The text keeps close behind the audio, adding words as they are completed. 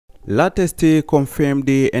Latest confirmed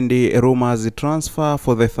and rumors transfer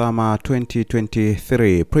for the summer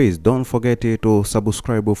 2023. Please don't forget to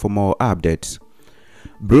subscribe for more updates.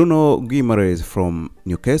 Bruno Guimaraes from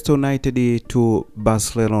Newcastle United to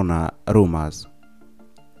Barcelona rumors.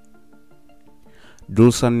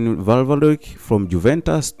 Dusan Vlahovic from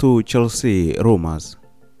Juventus to Chelsea rumors.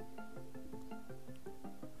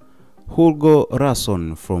 Hugo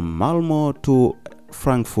Rasson from Malmo to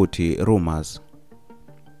Frankfurt rumors.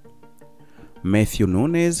 Matthew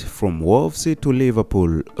Nunes from Wolves to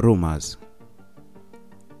Liverpool rumors.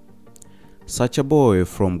 Sacha Boey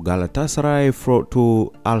from Galatasaray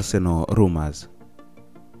to Arsenal rumors.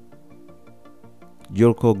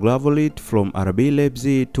 Jelko Glavolit from RB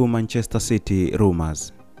Leipzig to Manchester City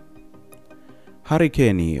rumors. Harry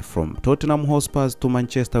Kane from Tottenham Hotspur to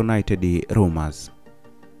Manchester United rumors.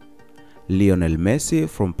 Lionel Messi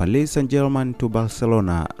from Paris Saint-Germain to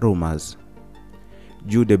Barcelona rumors.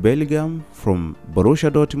 Jude Bellingham from Borussia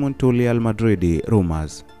Dortmund to Real Madrid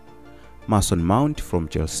rumors. Mason Mount from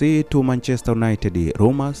Chelsea to Manchester United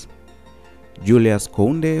rumors. Julius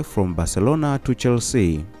Kounde from Barcelona to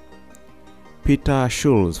Chelsea. Peter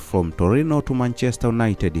Schulz from Torino to Manchester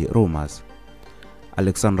United rumors.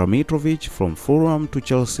 Alexander Mitrovic from Fulham to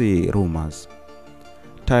Chelsea rumors.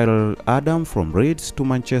 Tyler Adam from Leeds to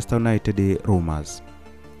Manchester United rumors.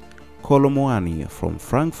 Kolo Muani from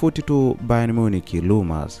Frankfurt to Bayern Munich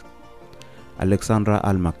rumors. Alexandra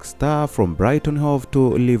Almakstar from Brighton Hove to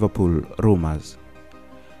Liverpool rumors.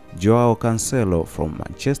 Joao Cancelo from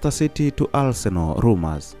Manchester City to Arsenal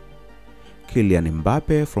rumors. Kylian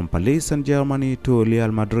Mbappe from Paris Saint-Germain to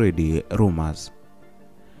Real Madrid rumors.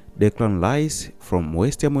 Declan Rice from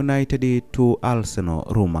West Ham United to Arsenal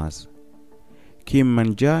rumors. Kim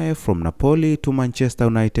Min-jae from Napoli to Manchester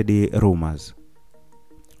United rumors.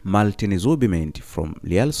 Martin Zubimendi from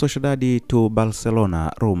Real Sociedad to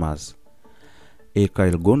Barcelona rumors.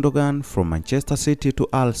 Ilkay Gundogan from Manchester City to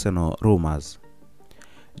Arsenal rumors.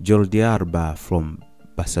 Jordi Alba from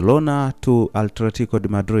Barcelona to Atletico de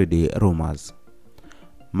Madrid rumors.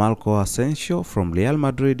 Marco Asensio from Real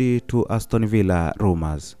Madrid to Aston Villa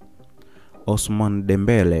rumors. Ousmane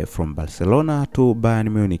Dembele from Barcelona to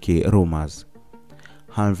Bayern Munich rumors.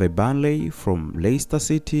 Harvey Barnley from Leicester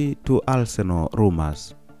City to Arsenal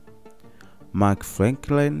rumors. Mark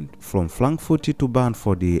Franklin from Frankfurt to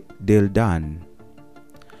Bamford Del Dan.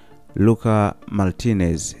 Lautaro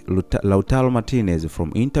Martinez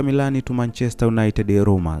from Inter Milan to Manchester United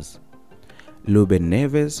rumors. Ruben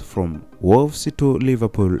Neves from Wolves to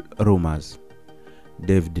Liverpool rumors.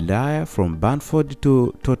 David Dyer from Bamford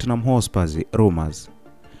to Tottenham Hotspur rumors.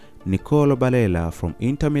 Nicolo Barella from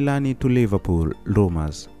Inter Milan to Liverpool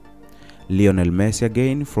rumors. Lionel Messi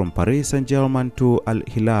again from Paris Saint-Germain to Al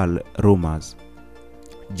Hilal rumors.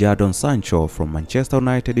 Jadon Sancho from Manchester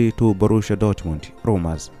United to Borussia Dortmund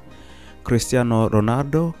rumors. Cristiano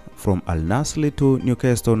Ronaldo from Al Nassr to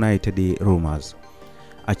Newcastle United rumors.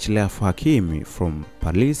 Achraf Hakimi from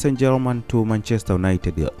Paris Saint-Germain to Manchester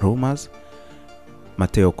United rumors.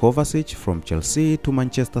 Mateo Kovacic from Chelsea to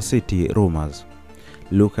Manchester City rumors.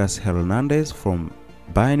 Lucas Hernandez from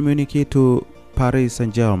Bayern Munich to Paris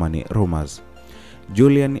Saint-Germain rumors.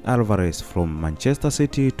 Julian Alvarez from Manchester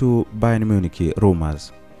City to Bayern Munich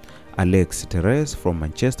rumors. Alex Telles from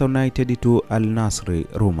Manchester United to Al Nassr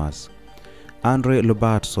rumors. Andre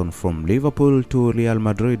Robertson from Liverpool to Real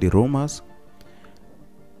Madrid rumors.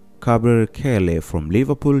 Gabriel Kelly from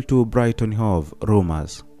Liverpool to Brighton Hove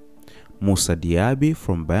rumors. Moussa Diaby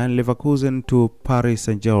from Bayern Leverkusen to Paris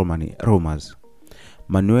Saint-Germain rumors.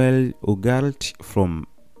 Manuel Ugarte from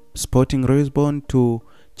Sporting Lisbon to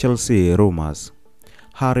Chelsea rumors.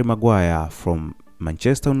 Harry Maguire from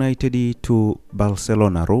Manchester United to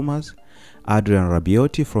Barcelona rumors. Adrien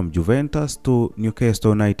Rabiot from Juventus to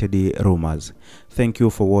Newcastle United rumors. Thank you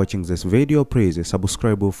for watching this video. Please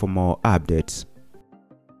subscribe for more updates.